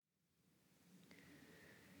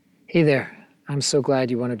Hey there, I'm so glad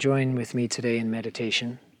you want to join with me today in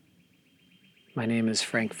meditation. My name is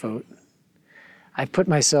Frank Vogt. I've put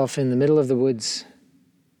myself in the middle of the woods,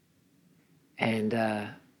 and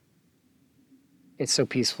it's so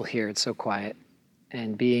peaceful here, it's so quiet.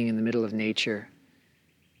 And being in the middle of nature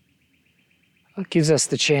gives us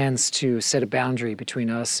the chance to set a boundary between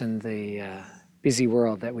us and the busy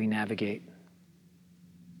world that we navigate.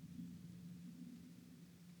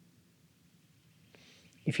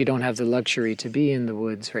 If you don't have the luxury to be in the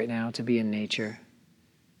woods right now, to be in nature,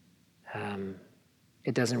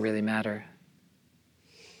 it doesn't really matter.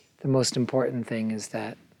 The most important thing is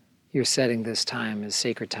that you're setting this time as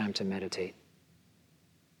sacred time to meditate.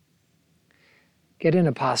 Get in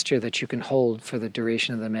a posture that you can hold for the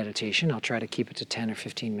duration of the meditation. I'll try to keep it to 10 or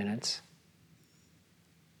 15 minutes.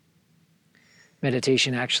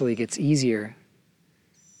 Meditation actually gets easier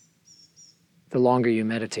the longer you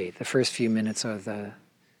meditate. The first few minutes are the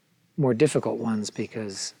more difficult ones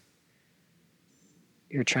because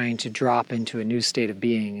you're trying to drop into a new state of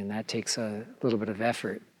being, and that takes a little bit of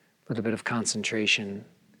effort, a little bit of concentration.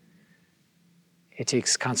 It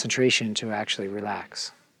takes concentration to actually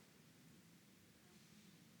relax.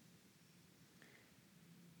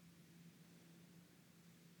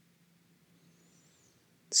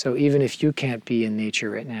 So even if you can't be in nature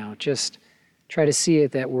right now, just try to see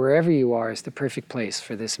it that wherever you are is the perfect place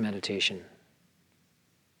for this meditation.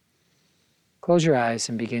 Close your eyes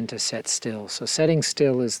and begin to set still. So setting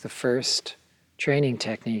still is the first training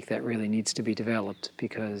technique that really needs to be developed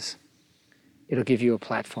because it'll give you a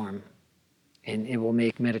platform and it will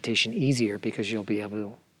make meditation easier because you'll be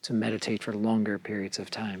able to meditate for longer periods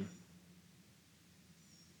of time.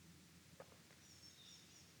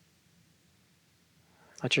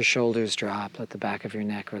 Let your shoulders drop, let the back of your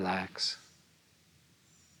neck relax.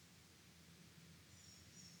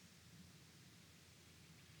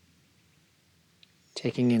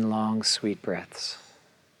 Taking in long, sweet breaths.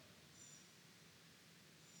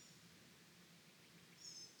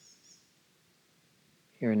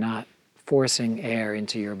 You're not forcing air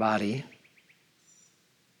into your body.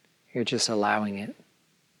 You're just allowing it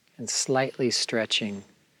and slightly stretching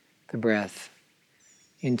the breath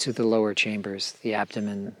into the lower chambers, the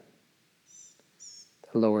abdomen,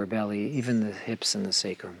 the lower belly, even the hips and the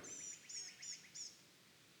sacrum.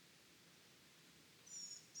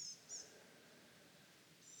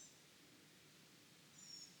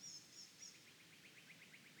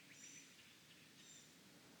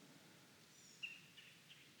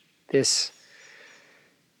 This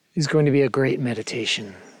is going to be a great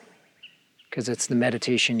meditation because it's the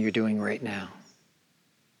meditation you're doing right now.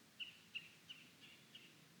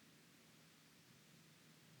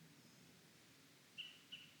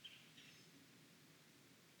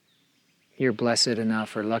 You're blessed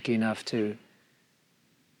enough or lucky enough to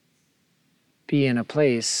be in a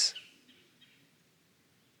place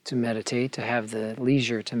to meditate, to have the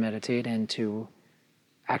leisure to meditate, and to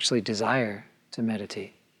actually desire to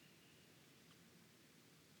meditate.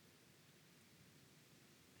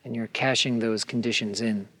 And you're cashing those conditions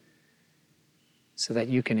in so that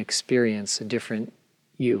you can experience a different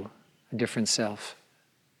you, a different self,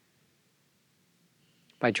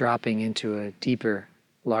 by dropping into a deeper,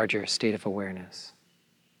 larger state of awareness.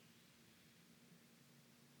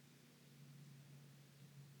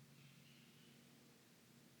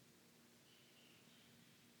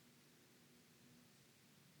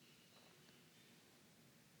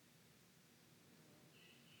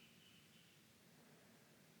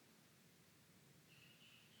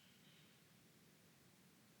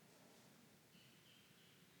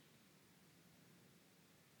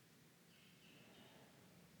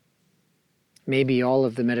 Maybe all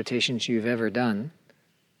of the meditations you've ever done,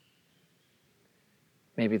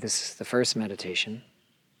 maybe this is the first meditation,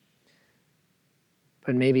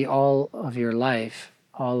 but maybe all of your life,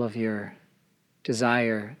 all of your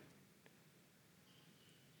desire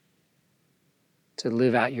to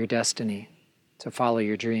live out your destiny, to follow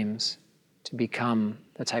your dreams, to become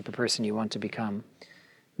the type of person you want to become,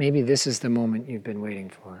 maybe this is the moment you've been waiting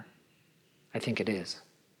for. I think it is.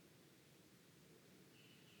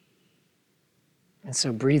 And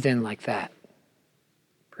so breathe in like that.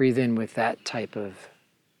 Breathe in with that type of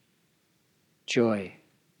joy,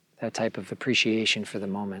 that type of appreciation for the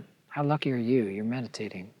moment. How lucky are you? You're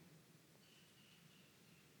meditating.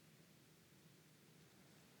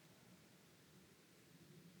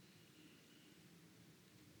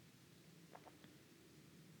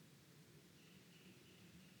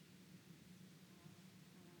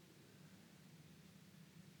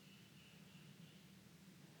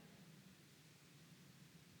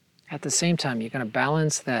 At the same time, you're going to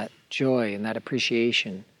balance that joy and that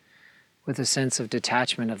appreciation with a sense of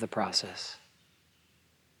detachment of the process.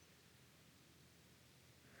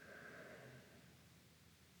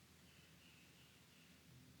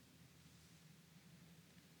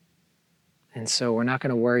 And so we're not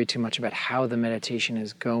going to worry too much about how the meditation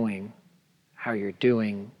is going, how you're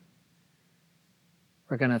doing.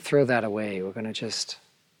 We're going to throw that away. We're going to just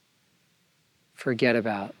forget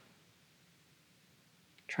about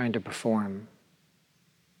trying to perform.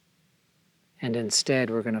 And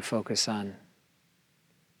instead, we're going to focus on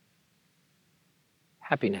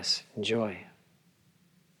happiness and joy.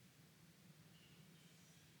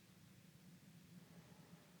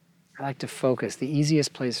 I like to focus. The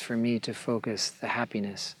easiest place for me to focus the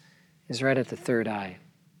happiness is right at the third eye.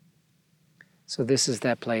 So this is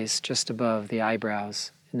that place just above the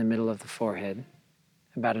eyebrows in the middle of the forehead,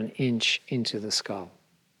 about an inch into the skull.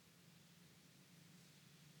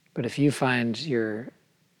 But if you find your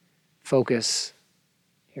focus,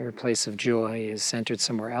 your place of joy is centered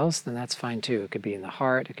somewhere else, then that's fine too. It could be in the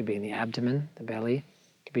heart, it could be in the abdomen, the belly,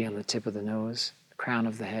 it could be on the tip of the nose, the crown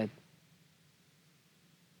of the head.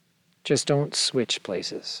 Just don't switch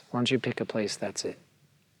places. Once you pick a place, that's it.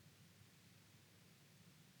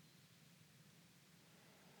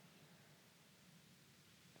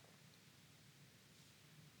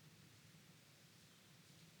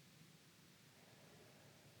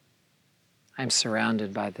 I'm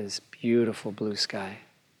surrounded by this beautiful blue sky.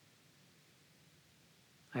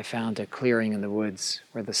 I found a clearing in the woods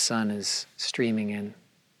where the sun is streaming in,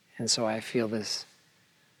 and so I feel this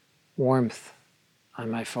warmth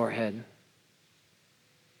on my forehead.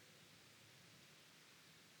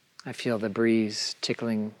 I feel the breeze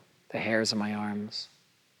tickling the hairs of my arms.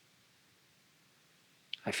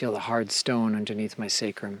 I feel the hard stone underneath my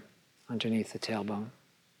sacrum, underneath the tailbone.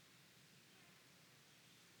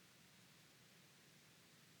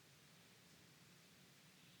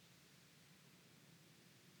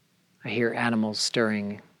 I hear animals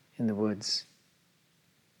stirring in the woods,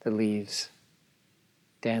 the leaves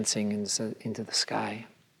dancing into the sky.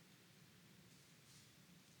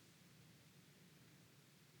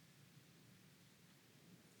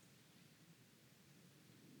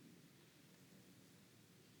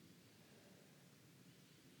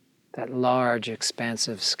 That large,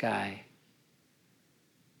 expansive sky.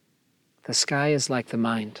 The sky is like the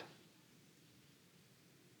mind.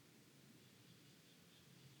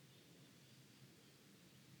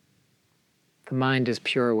 The mind is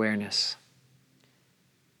pure awareness.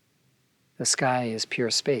 The sky is pure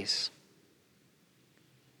space.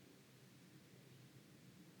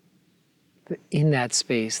 In that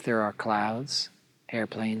space, there are clouds,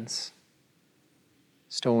 airplanes,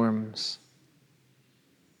 storms,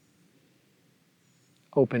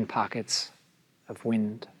 open pockets of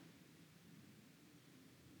wind.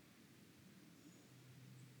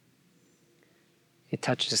 It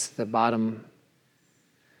touches the bottom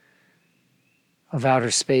of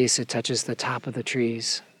outer space, it touches the top of the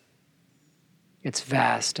trees. It's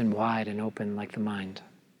vast and wide and open like the mind.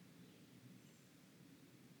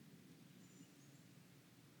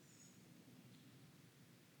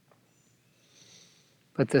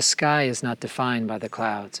 But the sky is not defined by the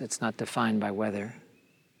clouds, it's not defined by weather.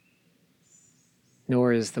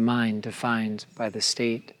 Nor is the mind defined by the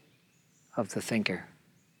state of the thinker,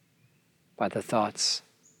 by the thoughts,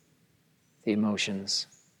 the emotions.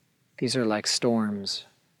 These are like storms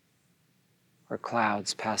or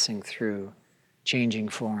clouds passing through, changing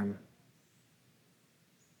form.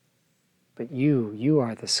 But you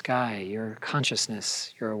are the sky. Your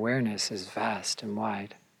consciousness, your awareness is vast and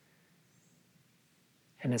wide.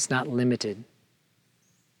 And it's not limited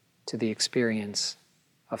to the experience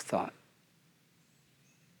of thought,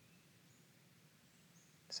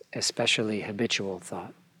 especially habitual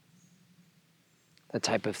thought, the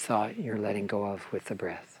type of thought you're letting go of with the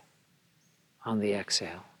breath, on the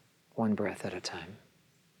exhale, one breath at a time.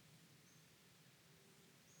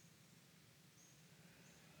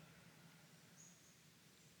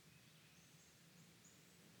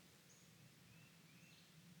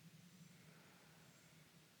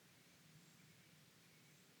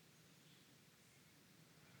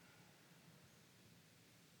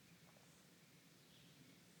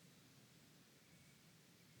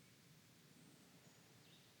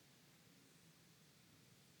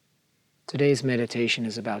 Today's meditation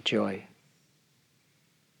is about joy.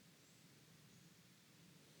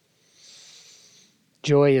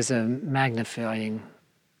 Joy is a magnifying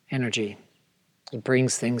energy. It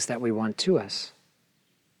brings things that we want to us,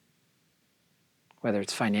 whether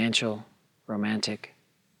it's financial, romantic,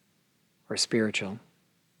 or spiritual.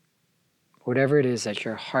 Whatever it is that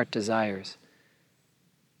your heart desires,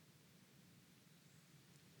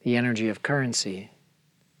 the energy of currency,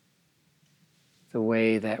 the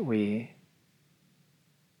way that we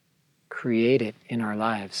create it in our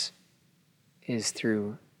lives is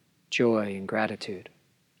through joy and gratitude.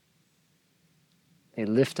 They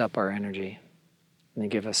lift up our energy and they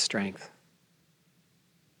give us strength.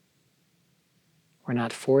 We're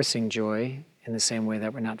not forcing joy in the same way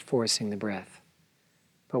that we're not forcing the breath,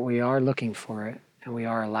 but we are looking for it and we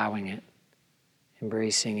are allowing it,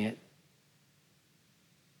 embracing it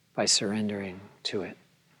by surrendering to it.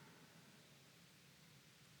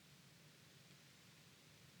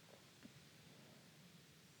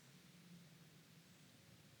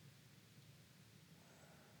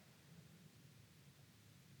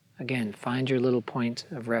 Again, find your little point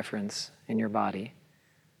of reference in your body.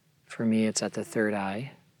 For me, it's at the third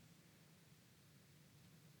eye.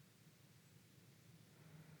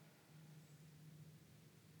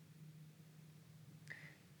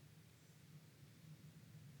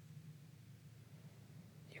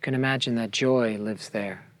 You can imagine that joy lives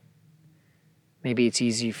there. Maybe it's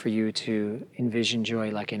easy for you to envision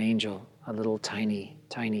joy like an angel, a little tiny,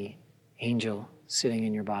 tiny angel sitting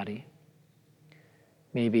in your body.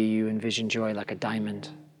 Maybe you envision joy like a diamond,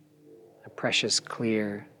 a precious,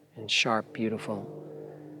 clear, and sharp, beautiful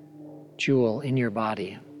jewel in your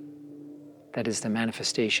body that is the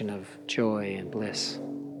manifestation of joy and bliss.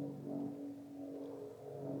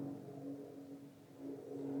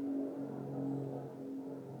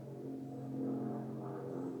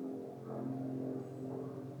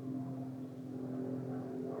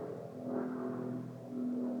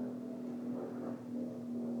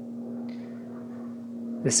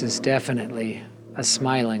 This is definitely a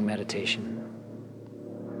smiling meditation.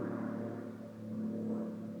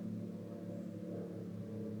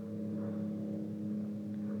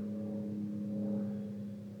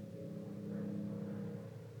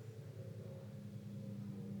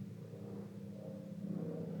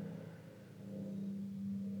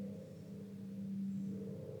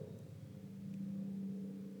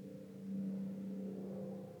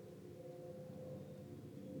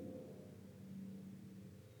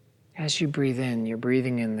 As you breathe in, you're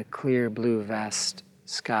breathing in the clear, blue, vast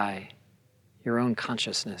sky, your own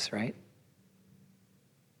consciousness, right?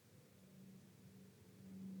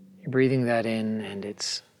 You're breathing that in, and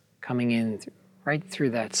it's coming in right through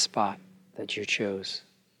that spot that you chose.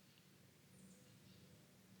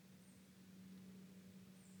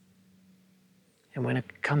 And when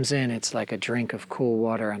it comes in, it's like a drink of cool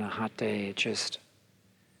water on a hot day.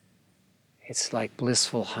 It's like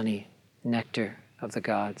blissful honey, nectar of the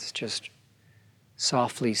gods, just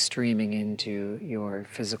softly streaming into your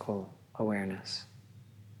physical awareness.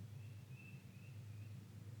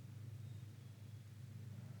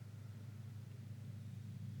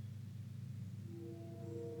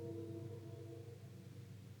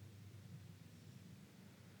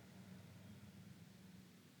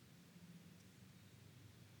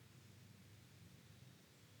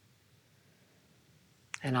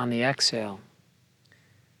 And on the exhale,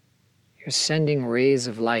 you're sending rays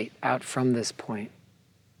of light out from this point.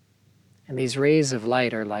 And these rays of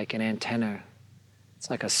light are like an antenna.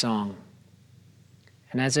 It's like a song.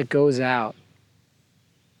 And as it goes out,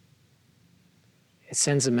 it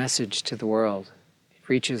sends a message to the world. It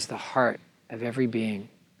reaches the heart of every being.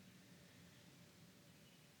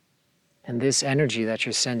 And this energy that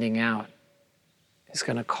you're sending out is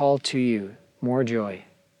going to call to you more joy.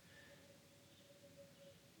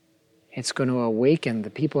 It's going to awaken the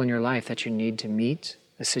people in your life that you need to meet,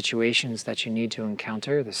 the situations that you need to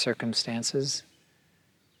encounter, the circumstances.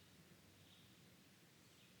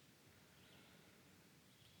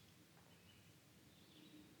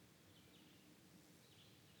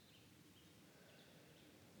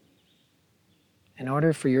 In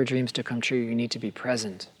order for your dreams to come true, you need to be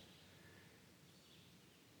present.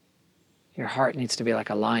 Your heart needs to be like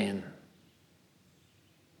a lion.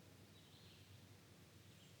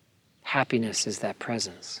 Happiness is that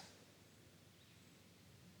presence.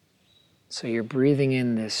 So you're breathing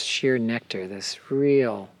in this sheer nectar, this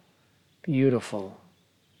real, beautiful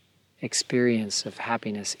experience of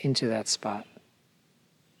happiness into that spot,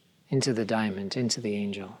 into the diamond, into the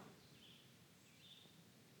angel.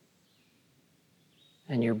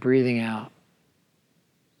 And you're breathing out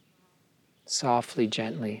softly,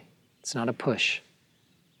 gently. It's not a push.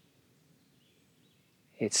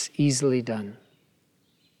 It's easily done.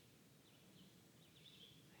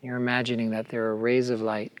 You're imagining that there are rays of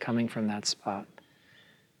light coming from that spot,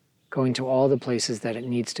 going to all the places that it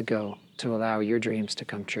needs to go to allow your dreams to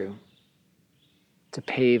come true, to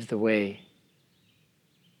pave the way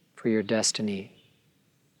for your destiny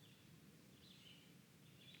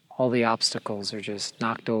All the obstacles are just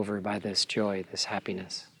knocked over by this joy, this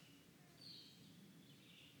happiness.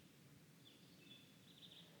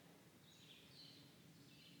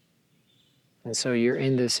 And so you're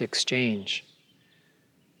in this exchange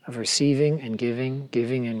of receiving and giving,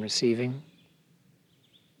 giving and receiving.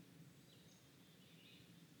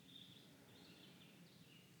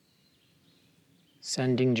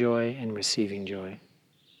 Sending joy and receiving joy.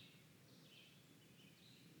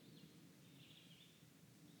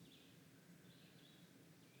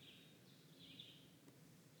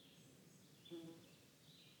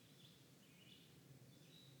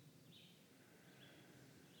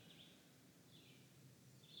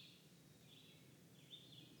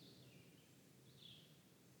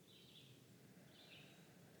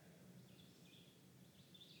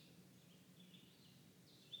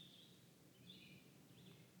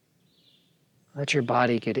 Let your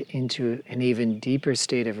body get into an even deeper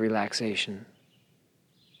state of relaxation.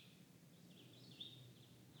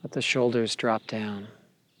 Let the shoulders drop down.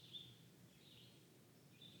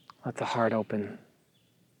 Let the heart open.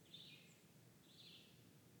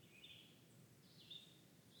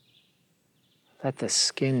 Let the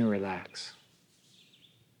skin relax.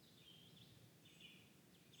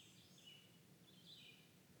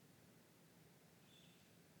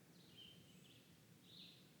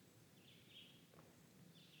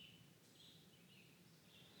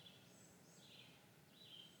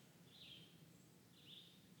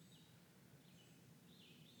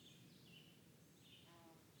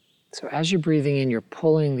 So as you're breathing in, you're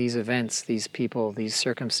pulling these events, these people, these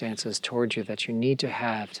circumstances towards you that you need to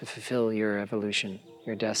have to fulfill your evolution,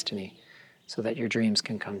 your destiny, so that your dreams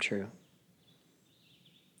can come true.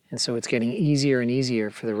 And so it's getting easier and easier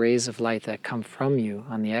for the rays of light that come from you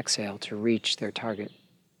on the exhale to reach their target.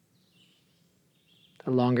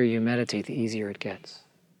 The longer you meditate, the easier it gets.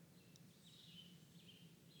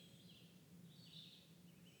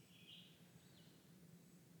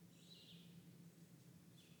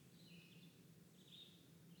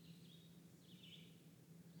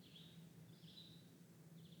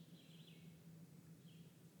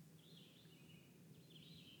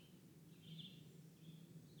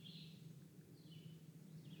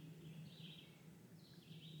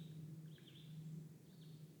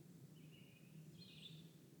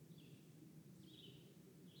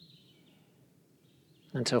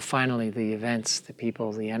 Until finally the events, the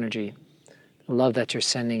people, the energy, the love that you're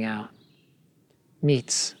sending out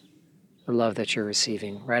meets the love that you're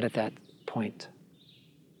receiving right at that point.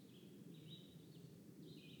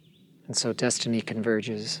 And so destiny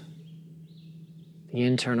converges. The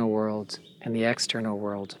internal world and the external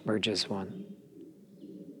world merge as one.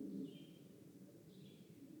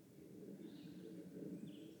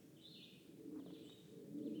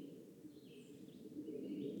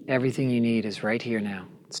 Everything you need is right here now.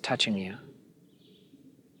 It's touching you.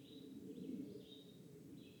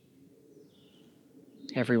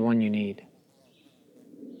 Everyone you need.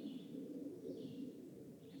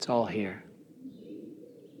 It's all here.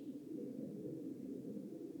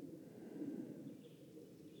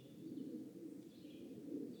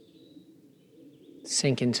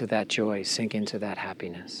 Sink into that joy, sink into that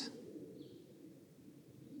happiness.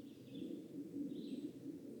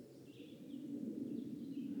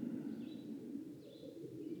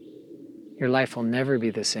 Your life will never be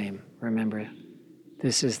the same. Remember,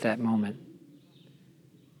 this is that moment.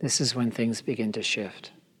 This is when things begin to shift.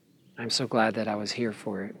 I'm so glad that I was here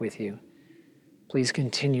for it with you. Please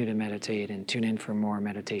continue to meditate and tune in for more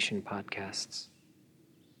meditation podcasts.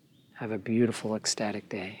 Have a beautiful, ecstatic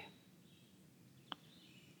day.